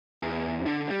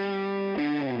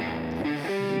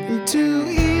to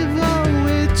evil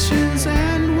witches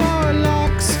and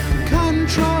warlocks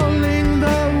controlling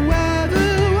the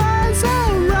weather was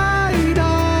a rite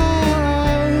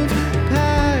of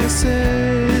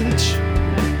passage.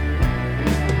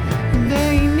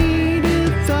 They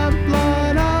needed the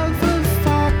blood of a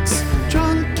fox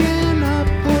drunk in a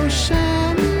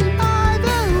potion by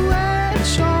the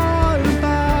witch or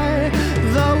by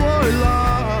the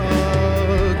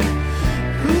warlock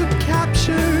who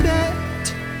captured it.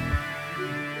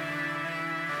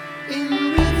 In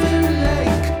River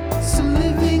Lake, some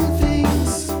living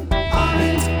things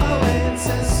aren't always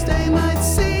as they might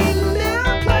seem. There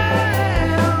are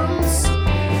plans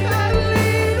that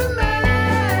lead a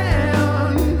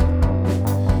man.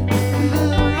 The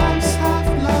rocks half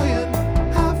lion,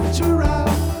 half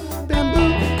giraffe,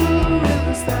 bamboo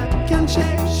gorillas that can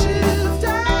shapeshift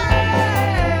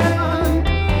and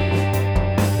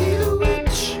eat a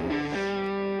witch.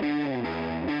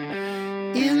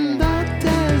 In the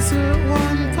desert,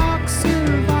 one fox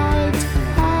survived,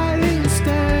 hiding,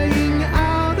 staying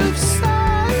out of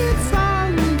sight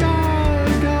from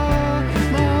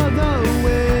Gargamel the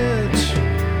witch.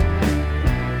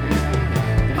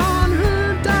 On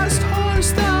her dust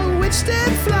horse, the witch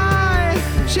did fly.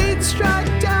 She'd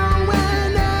strike down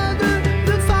whenever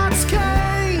the thoughts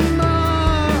came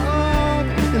up,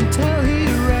 until he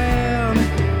ran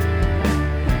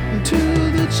to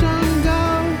the jungle.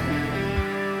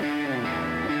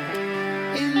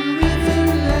 In River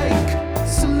Lake,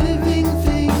 some living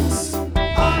things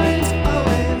aren't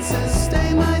always as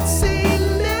they might seem.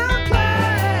 There are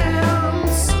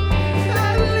plans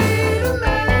that lead a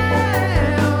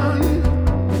man.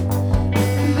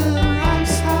 The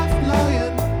rocks half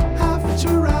lion, half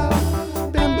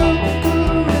giraffe, bamboo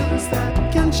gorillas that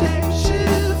can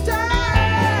shapeshift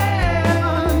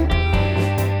and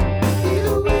eat a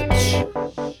witch.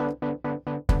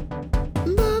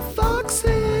 The fox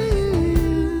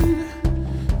hid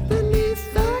beneath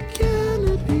the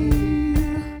canopy.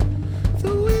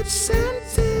 The witch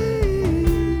sent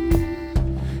in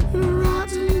her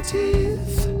rotten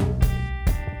teeth.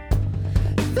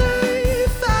 They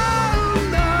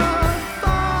found the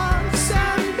fox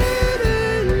and bit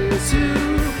into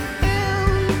him,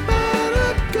 but a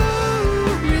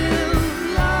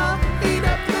gorilla ate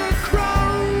up the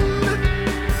crone.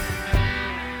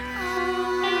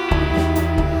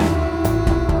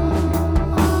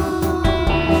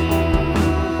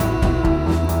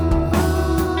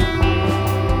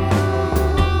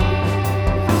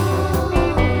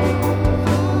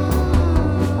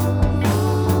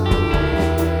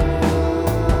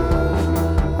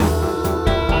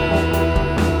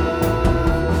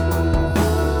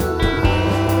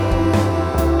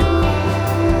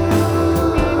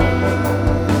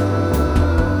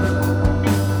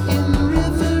 In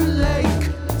River Lake,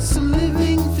 some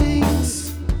living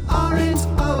things aren't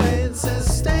always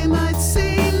as they might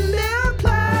seem. There are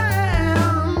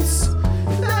plans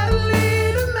that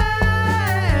lead a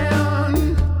man.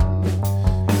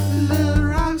 The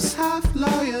rocks half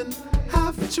lion,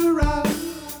 half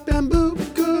giraffe, bamboo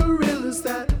gorillas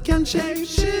that can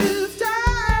shapeshift